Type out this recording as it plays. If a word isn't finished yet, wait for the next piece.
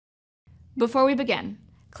Before we begin,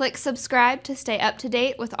 click subscribe to stay up to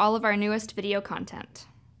date with all of our newest video content.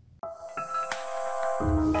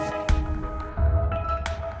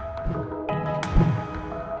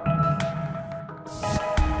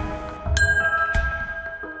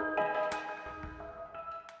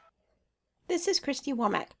 This is Christy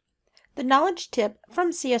Womack. The knowledge tip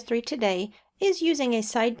from CS3 today is using a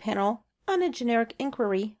side panel on a generic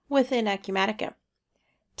inquiry within Acumatica.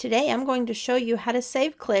 Today I'm going to show you how to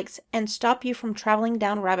save clicks and stop you from traveling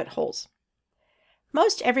down rabbit holes.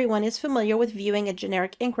 Most everyone is familiar with viewing a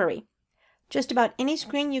generic inquiry. Just about any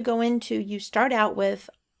screen you go into, you start out with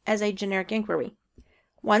as a generic inquiry.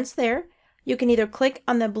 Once there, you can either click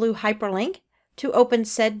on the blue hyperlink to open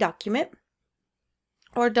said document,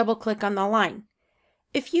 or double-click on the line.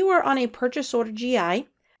 If you are on a purchase order GI,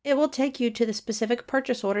 it will take you to the specific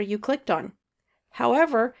purchase order you clicked on.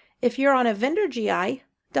 However, if you're on a vendor GI,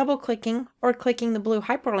 double-clicking or clicking the blue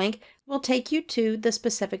hyperlink will take you to the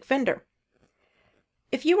specific vendor.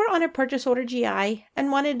 If you were on a purchase order GI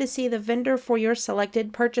and wanted to see the vendor for your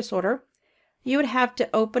selected purchase order, you would have to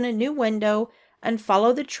open a new window and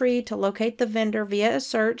follow the tree to locate the vendor via a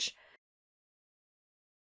search,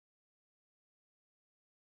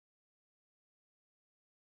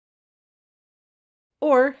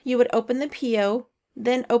 or you would open the PO,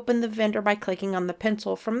 then open the vendor by clicking on the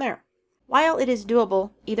pencil from there. While it is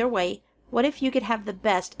doable either way, what if you could have the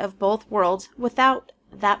best of both worlds without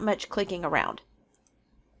that much clicking around?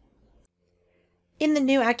 In the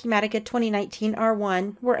new Acumatica 2019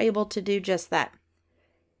 R1, we're able to do just that.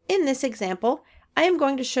 In this example, I am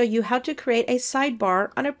going to show you how to create a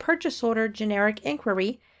sidebar on a purchase order generic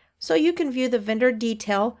inquiry so you can view the vendor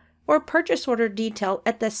detail or purchase order detail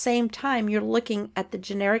at the same time you're looking at the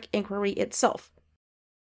generic inquiry itself.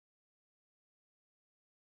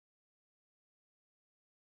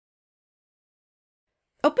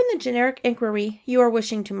 Open the generic inquiry you are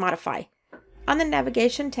wishing to modify. On the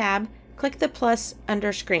Navigation tab, click the plus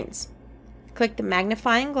under Screens. Click the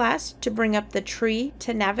magnifying glass to bring up the tree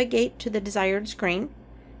to navigate to the desired screen.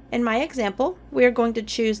 In my example, we are going to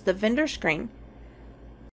choose the vendor screen.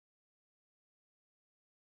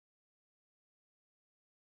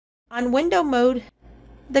 On window mode,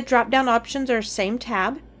 the drop-down options are same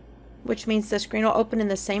tab, which means the screen will open in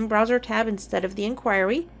the same browser tab instead of the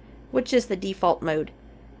inquiry, which is the default mode.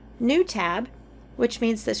 New tab, which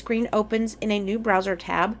means the screen opens in a new browser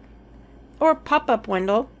tab, or pop-up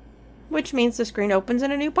window, which means the screen opens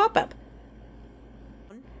in a new pop-up.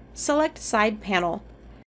 Select side panel.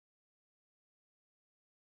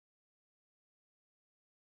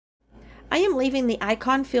 I am leaving the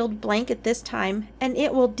icon field blank at this time, and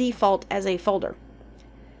it will default as a folder.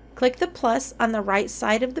 Click the plus on the right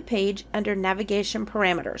side of the page under Navigation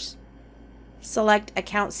Parameters. Select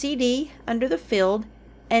Account CD under the field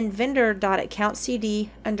and Vendor.AccountCD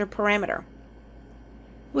under Parameter.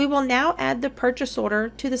 We will now add the purchase order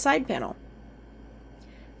to the side panel.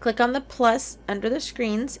 Click on the plus under the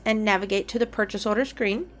screens and navigate to the purchase order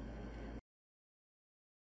screen.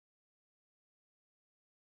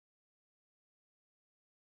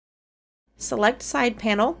 Select side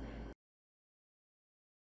panel.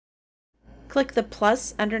 Click the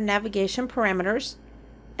plus under Navigation Parameters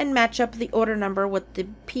and match up the order number with the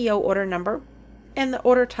PO order number and the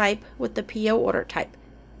order type with the PO order type.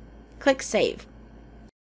 Click Save.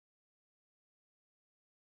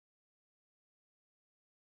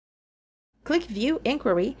 Click View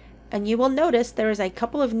Inquiry and you will notice there is a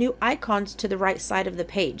couple of new icons to the right side of the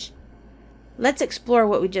page. Let's explore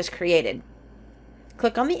what we just created.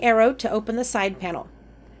 Click on the arrow to open the side panel.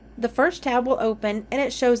 The first tab will open and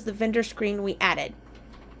it shows the vendor screen we added.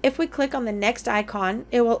 If we click on the next icon,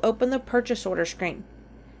 it will open the purchase order screen.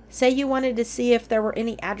 Say you wanted to see if there were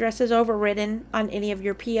any addresses overridden on any of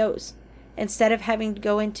your POs. Instead of having to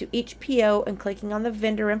go into each PO and clicking on the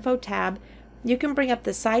vendor info tab, you can bring up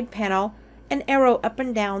the side panel and arrow up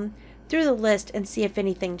and down through the list and see if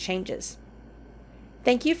anything changes.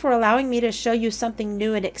 Thank you for allowing me to show you something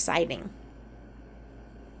new and exciting.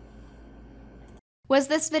 Was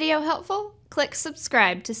this video helpful? Click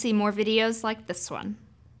subscribe to see more videos like this one.